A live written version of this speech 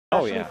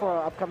especially for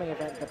our upcoming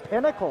event, the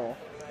Pinnacle,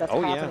 that's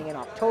happening in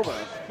October.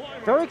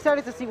 Very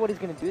excited to see what he's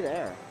going to do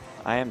there.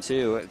 I am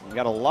too. We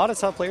got a lot of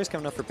top players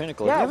coming up for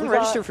Pinnacle. Yeah, if you haven't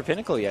registered for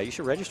Pinnacle yet, you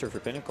should register for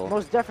Pinnacle.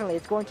 Most definitely.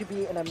 It's going to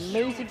be an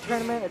amazing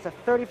tournament. It's a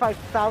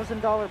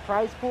 $35,000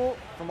 prize pool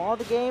from all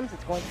the games.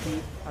 It's going to be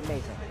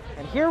amazing.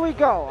 And here we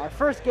go. Our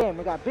first game.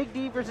 We got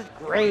BigD versus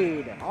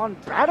Grade on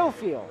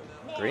Battlefield.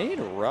 Grade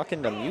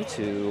rocking the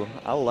Mewtwo.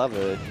 I love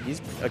it.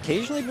 He's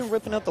occasionally been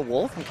whipping out the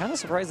Wolf. I'm kind of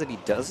surprised that he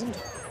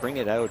doesn't bring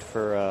it out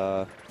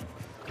for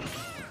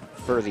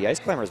the Ice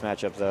Climbers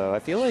matchup, though. I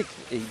feel like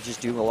he'd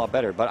just do a lot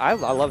better. But I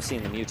love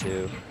seeing the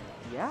Mewtwo.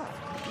 Yeah.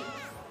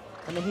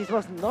 I mean, he's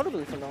most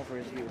notably known for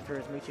his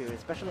Mewtwo,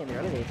 especially in the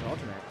early days of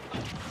Ultimate.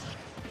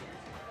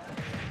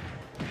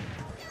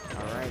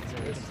 All right, so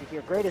you can see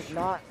here, Grade is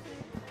not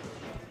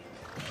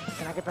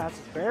cannot get past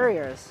his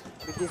barriers.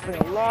 BigD's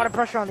putting a lot of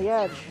pressure on the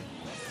edge.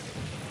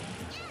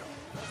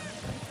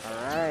 All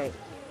right.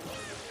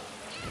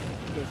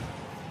 Okay.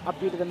 Up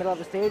B to the middle of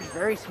the stage.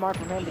 Very smart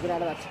from him to get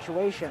out of that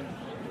situation.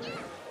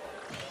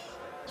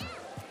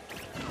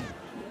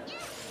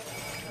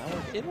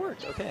 It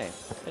worked, okay.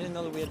 I didn't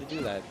know that we had to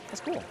do that.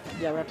 That's cool.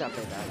 Yeah, we have to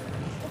update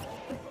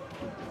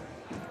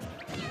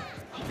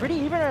that. Pretty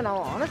even right now,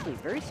 honestly.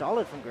 Very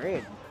solid from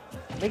Grade.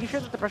 Making sure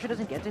that the pressure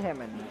doesn't get to him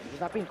and he's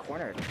not being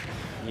cornered.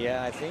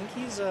 Yeah, I think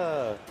he's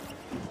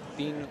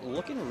been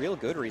looking real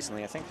good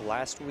recently. I think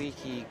last week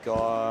he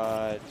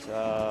got,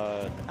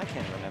 I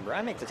can't remember.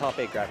 I make the top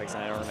 8 graphics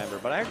and I don't remember.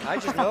 But I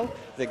just know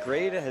that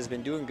Grade has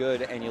been doing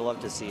good and you love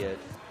to see it.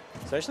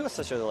 Especially with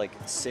such a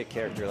sick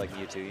character like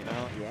Mewtwo, you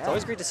know? Yeah. It's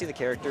always great to see the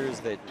characters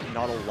that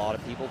not a lot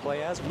of people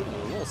play as. Ooh,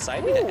 a little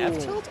side B to F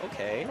tilt?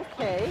 Okay.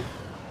 Okay.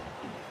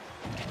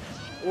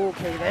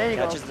 Okay, there you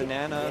go. Catches the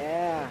Nana.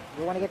 Yeah,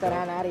 we want to get that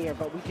Nana out of here,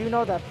 but we do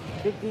know that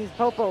BigD's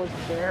Popo is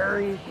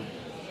very,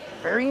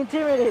 very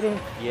intimidating.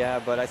 Yeah,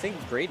 but I think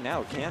Grade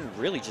now can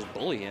really just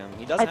bully him.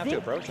 He doesn't have to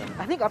approach him.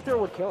 I think up throw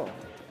would kill.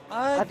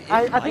 I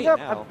think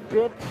a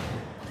bit.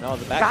 No,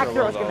 the back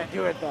throw is going to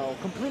do it though.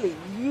 Completely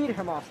yeet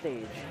him off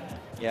stage.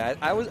 Yeah,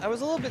 I was a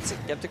little bit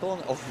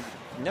skeptical. Oh,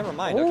 never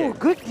mind. Ooh, okay.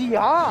 Good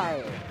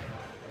DI.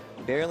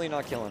 Barely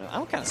not killing him.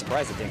 I'm kind of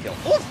surprised it didn't kill.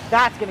 Oof,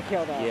 that's going to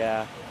kill though.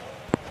 Yeah.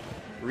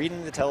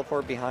 Reading the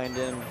teleport behind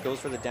him, goes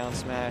for the down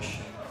smash,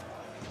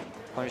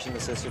 punishing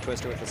the Sister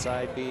Twister with the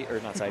side B, or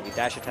not side B,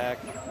 dash attack.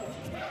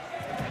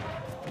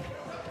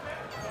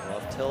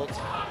 Love tilt.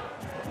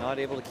 Not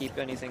able to keep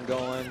anything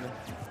going.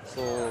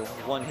 So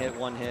one hit.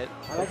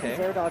 I like his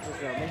air dodges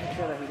though, making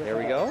sure that he doesn't. There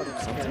we go.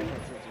 Something.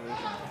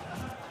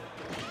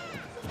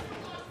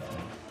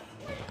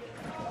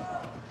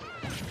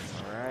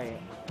 Alright.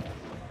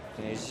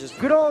 He's just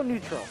good old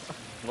neutral.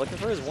 Looking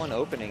for his one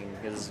opening,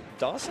 because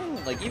Dawson,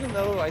 even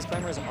though Ice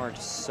Climbers aren't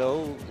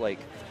so,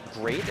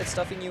 great at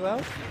stuffing you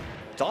out,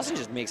 Dawson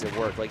just makes it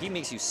work. He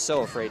makes you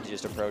so afraid to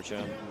just approach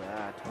him.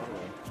 Yeah,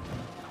 totally.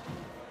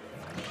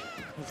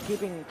 He's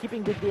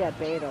keeping BigD at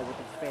bay, though, with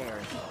his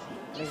fairs.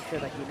 Making sure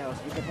that he knows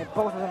you can hit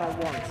both of them at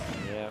once.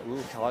 Yeah,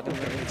 ooh, caught him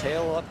in the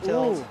tail, up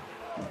tilt. Ooh.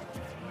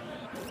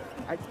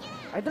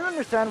 I don't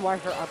understand why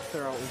her up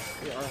throw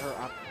is, or her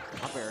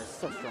up air is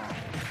so strong.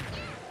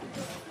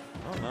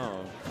 I don't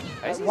know.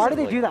 Why do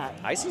they do that?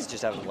 Icy's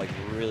just have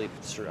really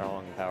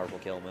strong, powerful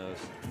kill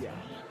moves. Yeah.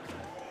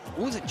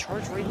 Ooh, the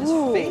charge right in his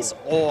face.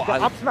 Oh, the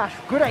up smash,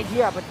 good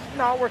idea, but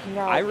not working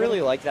out. I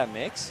really like that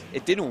mix.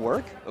 It didn't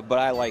work, but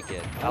I like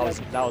it. That was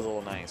a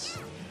little nice.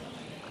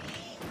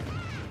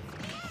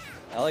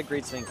 I like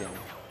Grade's thinking,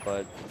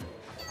 but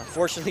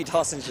unfortunately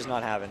Dawson's just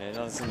not having it.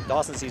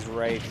 Dawson sees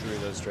right through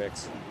those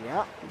tricks.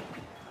 Yeah.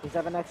 He's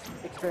having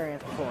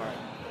experience before.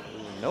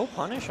 No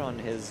punish on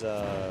his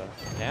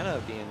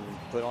Nana being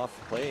put off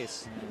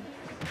place.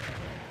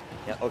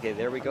 Yeah, okay,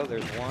 there we go.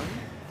 There's one.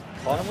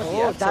 Caught him with the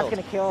F tilt. That's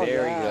going to kill.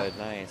 Very good,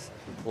 nice.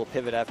 Little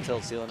pivot F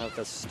tilt, sealing out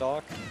the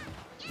stock.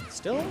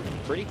 Still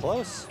pretty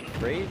close.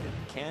 Grade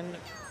can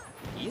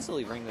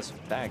easily bring this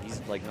back.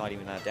 He's not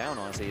even that down,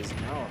 honestly. He's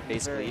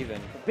basically even.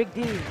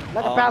 BigD,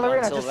 like a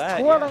ballerina, just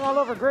twirling all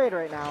over Grade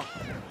right now.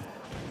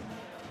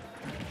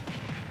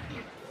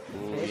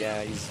 Ooh,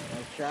 yeah, he's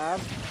nice job.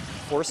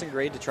 Forcing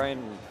Grade to try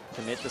and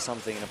commit to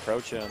something and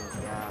approach him.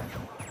 Yeah,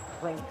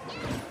 playing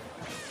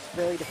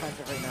very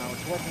defensive right now.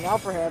 It's working out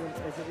for him.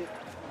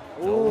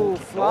 Ooh,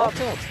 flop.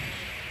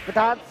 But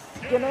that's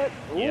gonna.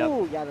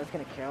 Ooh, yeah, that's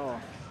gonna kill.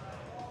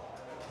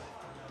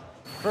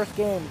 First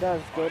game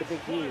does go to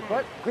BigD,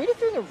 but Grade is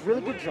doing a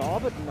really good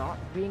job at not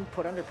being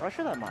put under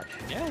pressure that much.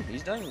 Yeah,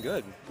 he's done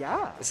good.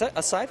 Yeah.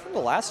 Aside from the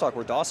last stock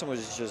where Dawson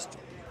was just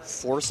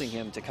forcing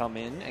him to come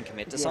in and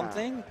commit to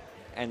something,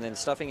 and then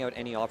stuffing out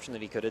any option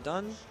that he could have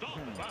done,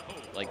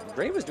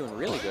 Grade was doing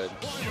really good.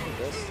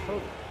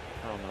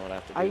 I don't know what I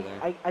have to do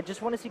there. I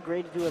just want to see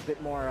Grade do a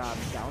bit more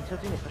down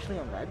tilting, especially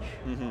on ledge,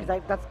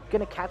 because that's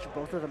going to catch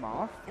both of them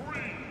off.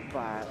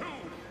 But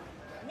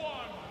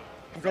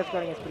his edge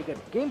guarding is pretty good.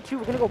 Game 2,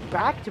 we're going to go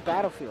back to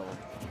Battlefield.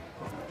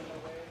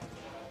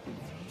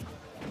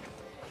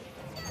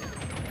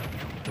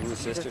 Ooh,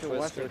 Sister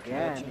Twister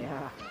again,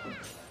 yeah.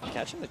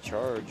 Catching the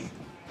charge.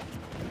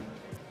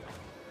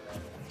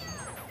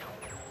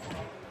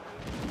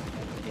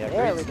 Yeah,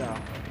 there we Grade's go.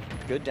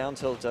 good down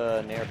tilt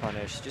nair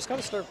punish. Just got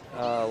to start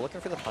looking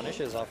for the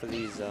punishes off of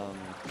these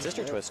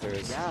sister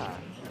twisters. Yeah,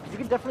 you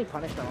can definitely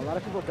punish them. A lot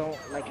of people don't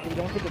they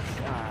don't think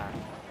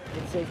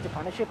it's safe to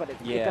punish it, but it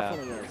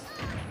definitely is.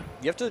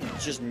 You have to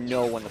just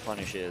know when the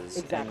punish is.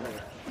 Exactly.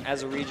 And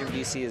as a region,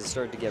 BC has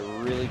started to get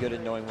really good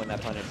at knowing when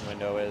that punish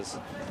window is.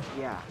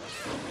 Yeah.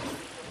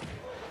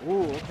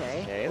 Ooh,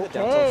 okay. Okay, the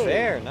down tilt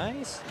fair,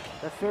 nice.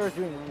 The fair is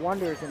doing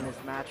wonders in this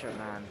matchup,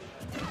 man.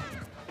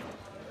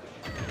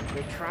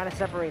 They're trying to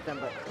separate them,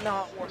 but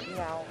not working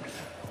out.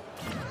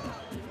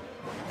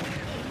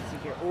 Let's see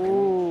here.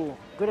 Ooh,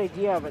 good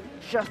idea, but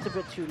just a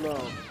bit too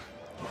low.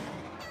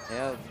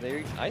 Yeah,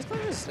 Ice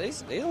Climbers,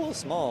 they're a little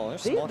small. They're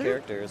small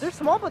characters. They're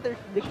small, but they're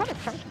kind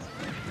of chunky.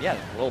 Yeah,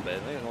 a little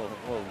bit. They're little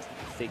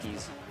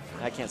fakies.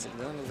 I can't say.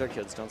 They're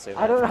kids. Don't say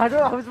that. I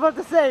don't. I was about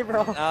to say,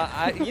 bro.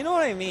 You know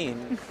what I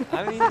mean.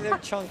 I mean, they're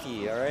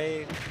chunky. All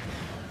right.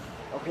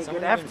 Okay, Some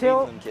good of them F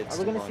tilt. feed them kids Are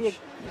we too gonna see much.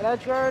 an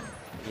edge guard?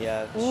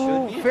 Yeah.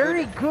 Ooh, Should be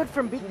very good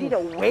from BigD to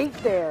wait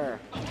there.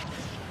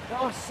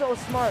 That was so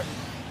smart.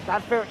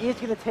 That fair is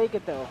gonna take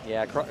it though.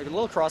 Yeah, a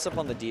little cross up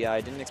on the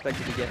DI. Didn't expect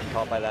to be getting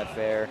caught by that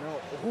fair.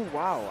 No. Ooh,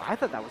 wow. I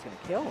thought that was gonna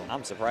kill.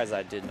 I'm surprised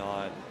I did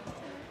not.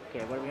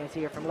 Okay, what are we gonna see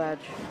here from ledge?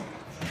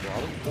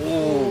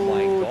 Oh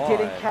my god.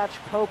 Didn't catch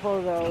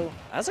Popo though.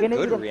 That's a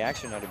good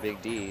reaction out of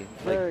BigD.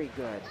 Very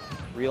good.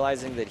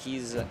 Realizing that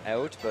he's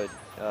out, but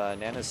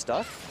Nana's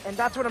stuck. And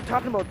that's what I'm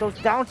talking about. Those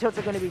down tilts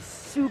are going to be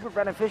super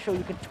beneficial.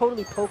 You can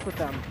totally poke with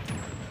them.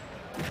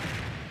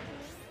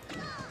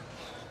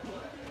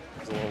 I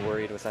was a little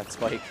worried with that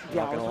spike,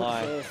 Yeah, not gonna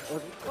lie.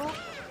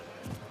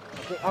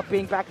 Okay, up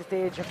being back to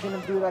stage. I've seen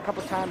him do that a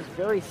couple times.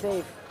 Very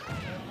safe.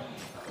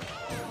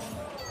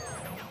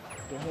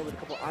 Get hit with a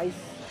couple ice.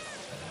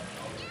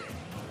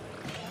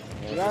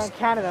 We are in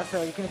Canada,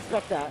 so you can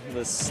expect that.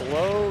 The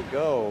slow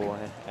go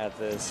at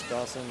this.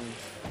 Dawson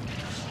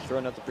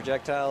throwing out the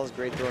projectiles,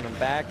 Great throwing them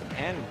back,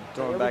 and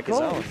throwing back his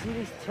own. You see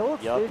these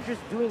tilts? Yep. They're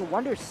just doing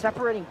wonders,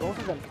 separating both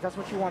of them, because that's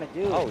what you want to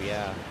do. Oh,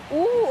 yeah.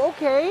 Ooh,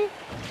 okay.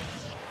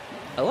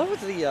 I love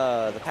with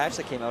the patch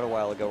that came out a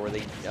while ago where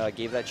they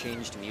gave that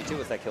change to Mewtwo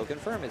with that kill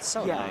confirm. It's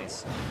so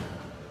nice.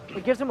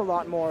 It gives him a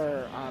lot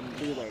more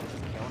leeway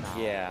to kill now.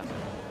 Yeah.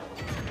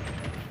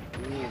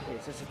 Ooh, okay,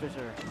 Sister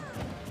Fisher.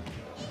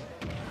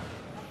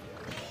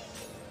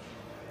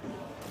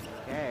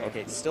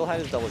 Okay, still had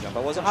his double jump.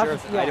 I wasn't sure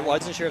if I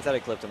wasn't sure if that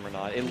had clipped him or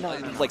not. It,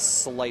 like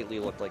slightly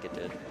looked like it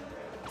did.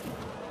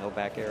 No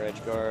back air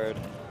edge guard.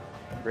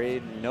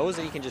 Grade knows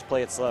that he can just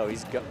play it slow.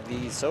 He's got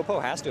the Sopo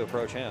has to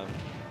approach him.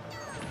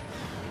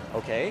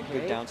 Okay,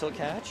 good down tilt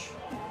catch.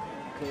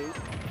 Okay,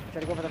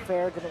 try to go for the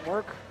fair, didn't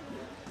work.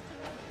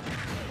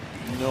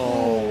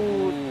 No.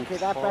 Ooh, okay,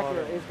 that back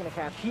air is gonna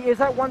catch. He is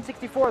at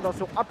 164 though,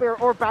 so up air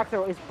or back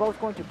throw is both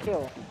going to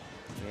kill.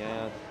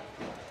 Yeah.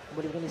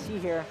 What are we gonna see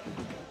here?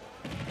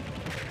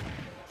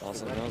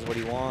 Dawson knows what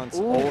he wants.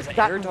 Ooh, oh,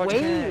 the air dodge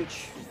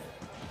catch.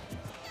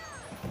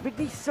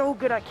 BigD's so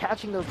good at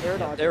catching those air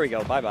dodges. There we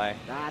go. Bye-bye.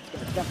 That's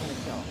going to definitely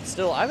kill.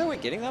 Still, either way,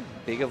 getting that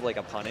big of like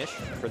a punish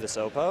for the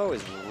Sopo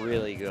is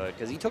really good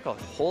because he took a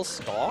whole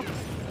stock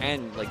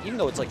and like even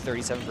though it's like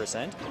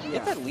 37%,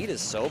 get that lead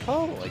as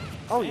Sopo. Like,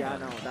 oh yeah,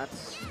 no,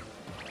 that's.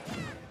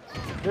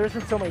 There's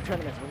been so many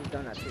tournaments when he's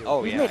done that too.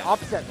 Oh he's yeah. He's made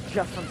upsets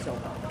just from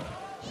Sopo.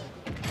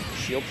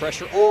 Shield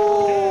pressure.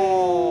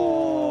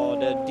 Oh,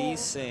 the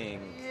desync.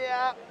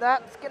 Yeah,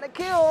 that's gonna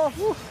kill.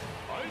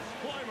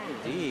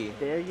 D.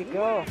 There you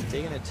go.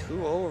 Taking a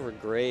 2 over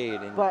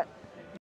Grade. And but